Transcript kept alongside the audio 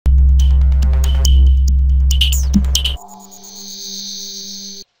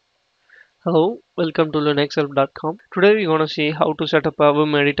Hello, welcome to linuxhelp.com. Today we're going to see how to set up a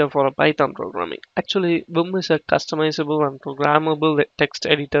VIM editor for a Python programming. Actually, VIM is a customizable and programmable text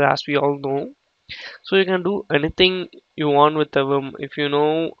editor as we all know. So you can do anything you want with the VIM. If you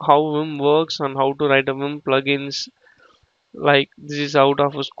know how VIM works and how to write a VIM plugins, like this is out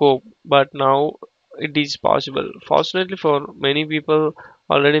of scope, but now it is possible. Fortunately for many people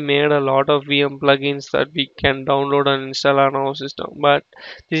already made a lot of VM plugins that we can download and install on our system, but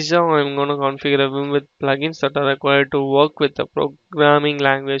this is how I'm going to configure a VM with plugins that are required to work with the programming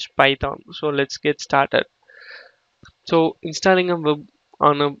language Python. So let's get started. So installing a web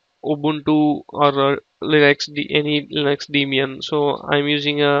on a Ubuntu or a any Linux Debian. So I'm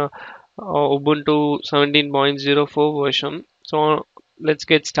using a Ubuntu 17.04 version. So let's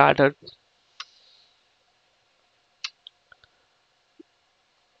get started.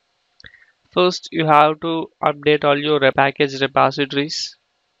 First, you have to update all your package repositories.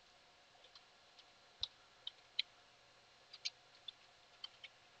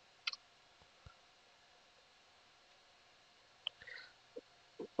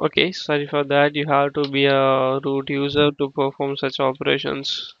 Okay, sorry for that. You have to be a root user to perform such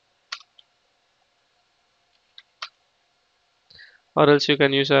operations, or else you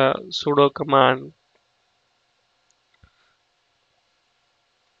can use a sudo command.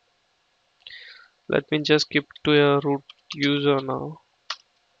 Let me just skip to a root user now.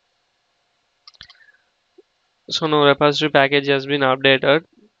 So now repository package has been updated.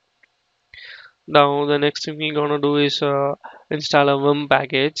 Now the next thing we're gonna do is install a VIM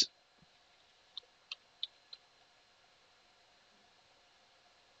package.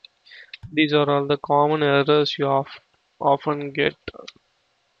 These are all the common errors you often get.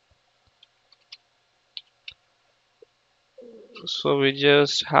 So we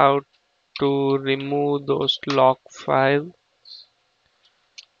just have to remove those log file.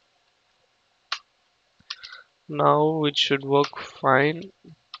 Now it should work fine.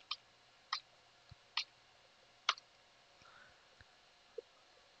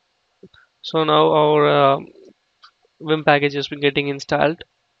 So now our VIM package has been getting installed.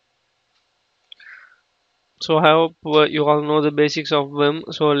 So I hope you all know the basics of VIM.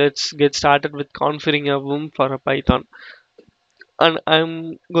 So let's get started with configuring a VIM for a Python. And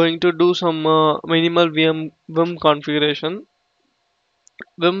I'm going to do some minimal VIM configuration.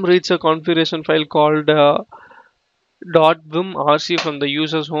 VIM reads a configuration file called .vimrc from the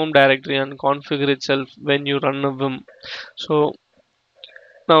user's home directory and configure itself when you run a VIM. So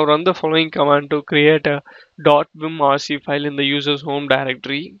now run the following command to create a .vimrc file in the user's home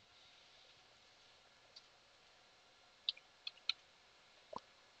directory.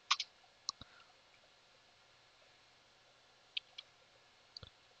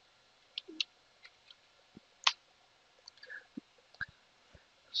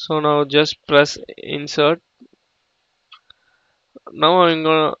 So now just press insert. Now I'm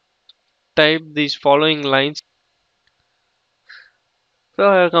gonna type these following lines. So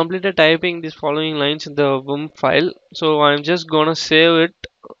I have completed typing these following lines in the VIM file. So I'm just gonna save it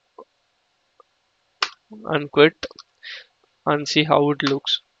and quit and see how it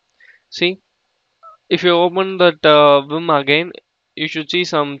looks. See, if you open that VIM again, you should see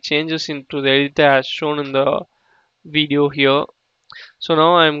some changes into the editor as shown in the video here. So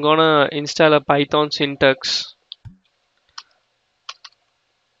now I'm gonna install a Python syntax.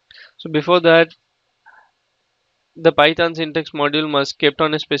 So before that, the Python syntax module must kept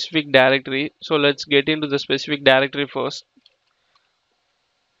on a specific directory. So let's get into the specific directory first.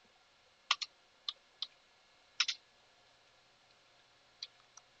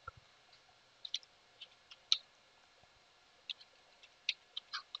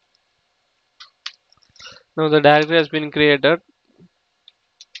 Now the directory has been created.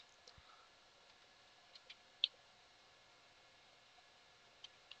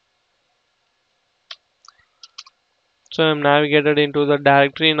 So I'm navigated into the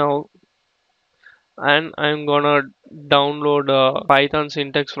directory now, and I'm gonna download a Python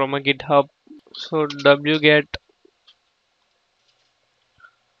syntax from a GitHub. So wget.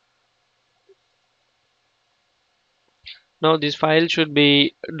 Now this file should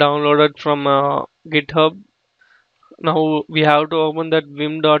be downloaded from GitHub. Now we have to open that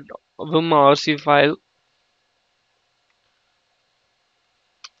vimrc file.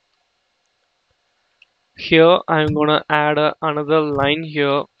 Here I'm gonna add another line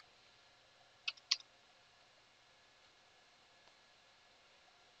here.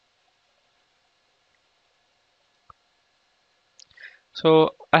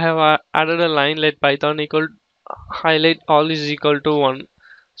 So I have added a line let python equal highlight all is equal to 1.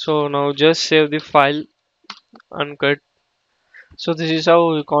 So now just save the file and quit. So this is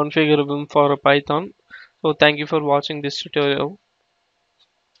how we configure Vim for a Python. So thank you for watching this tutorial.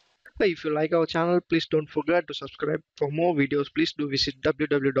 If you like our channel, please don't forget to subscribe. For more videos, please do visit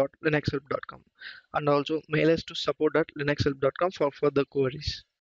www.linuxhelp.com and also mail us to support@linuxhelp.com for further queries.